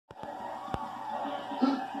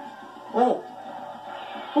Oh.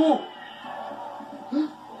 Oh.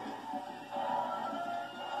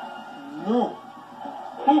 No.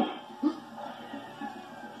 Oh.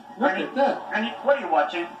 Look at that. Ernie, what are you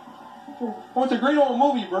watching? Oh, it's a great old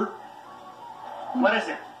movie, Bert. What is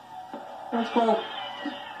it? It's called...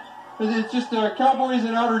 It's just Cowboys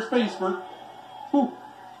in Outer Space, Bert. Ooh.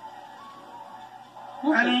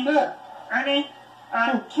 Look Ernie, at that. Ernie,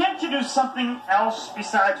 can't you do something else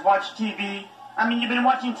besides watch TV? I mean, you've been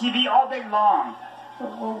watching TV all day long.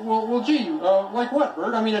 Well, gee, like what,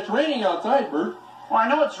 Bert? I mean, it's raining outside, Bert. Well, I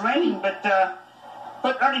know it's raining, but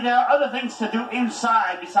Ernie, there are other things to do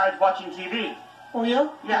inside besides watching TV. Oh, yeah?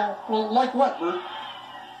 Yeah. Well, like what, Bert?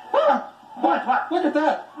 What? Look at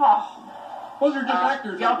that. Oh. Those are just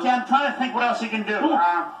actors. Yeah, okay, I'm trying to think what else you can do.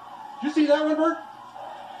 Did you see that one, Bert?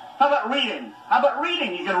 How about reading?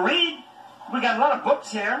 You can read? We got a lot of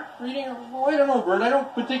books here. Reading? Well, I don't know, Bert. I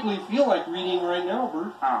don't particularly feel like reading right now,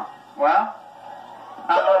 Bert. Oh, well.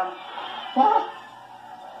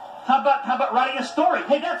 How about writing a story?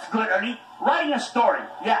 Hey, that's good, Ernie. Writing a story,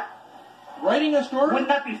 yeah. Writing a story? Wouldn't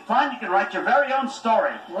that be fun? You can write your very own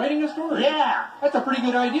story. Writing a story? Yeah. That's a pretty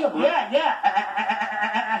good idea, Bert.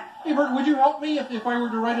 Yeah. Hey, Bert, would you help me if I were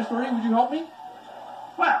to write a story? Would you help me?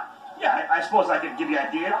 Well, yeah, I suppose I could give you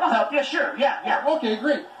ideas. I'll help you, sure. Yeah. Okay,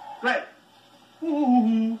 great. Great.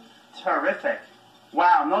 Terrific.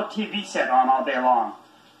 Wow, no TV set on all day long.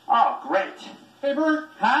 Oh, great. Hey, Bert.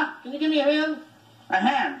 Huh? Can you give me a hand? A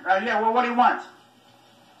hand? Yeah, well, what do you want?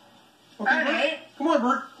 Okay, Ernie? Bert. Come on,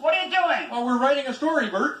 Bert. What are you doing? Oh, we're writing a story,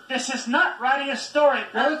 Bert. This is not writing a story.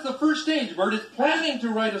 Well, that's the first stage, Bert. It's planning to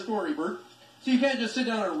write a story, Bert. So you can't just sit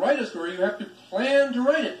down and write a story. You have to plan to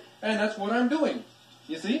write it. And that's what I'm doing.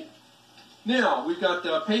 You see? Now, we've got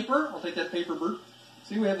paper. I'll take that paper, Bert.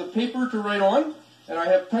 See, we have the paper to write on. And I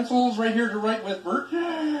have pencils right here to write with, Bert.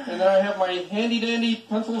 And then I have my handy-dandy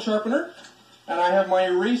pencil sharpener. And I have my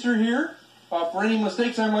eraser here. For any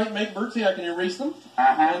mistakes I might make, Bert, see, I can erase them.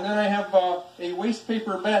 And then I have a waste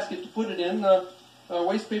paper basket to put it in. A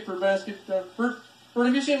waste paper basket. Bert,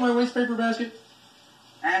 have you seen my waste paper basket?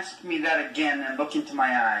 Ask me that again and look into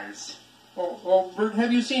my eyes. Oh, Bert,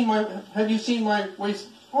 have you seen my waste?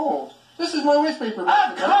 Oh, this is my waste paper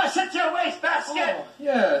basket. Of course, it's your waste basket. Oh,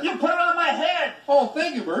 yeah. You put it on my head. Oh,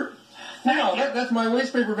 thank you, Bert. Thank you. That's my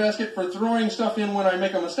waste paper basket for throwing stuff in when I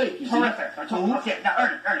make a mistake. You see? Terrific. Okay, now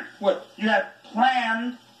Ernie. What? You have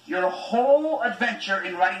planned your whole adventure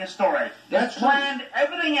in writing a story. That's You've planned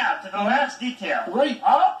everything out to the last detail. Right.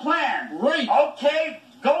 All planned. Right. Okay,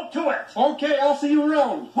 go to it. Okay, I'll see you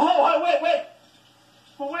around. Oh, wait.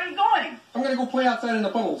 Well, where are you going? I'm going to go play outside in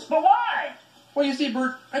the puddles. But why? Well, you see,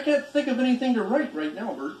 Bert, I can't think of anything to write right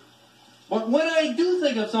now, Bert. But when I do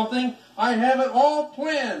think of something, I have it all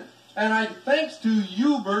planned. And thanks to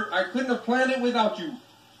you, Bert, I couldn't have planned it without you.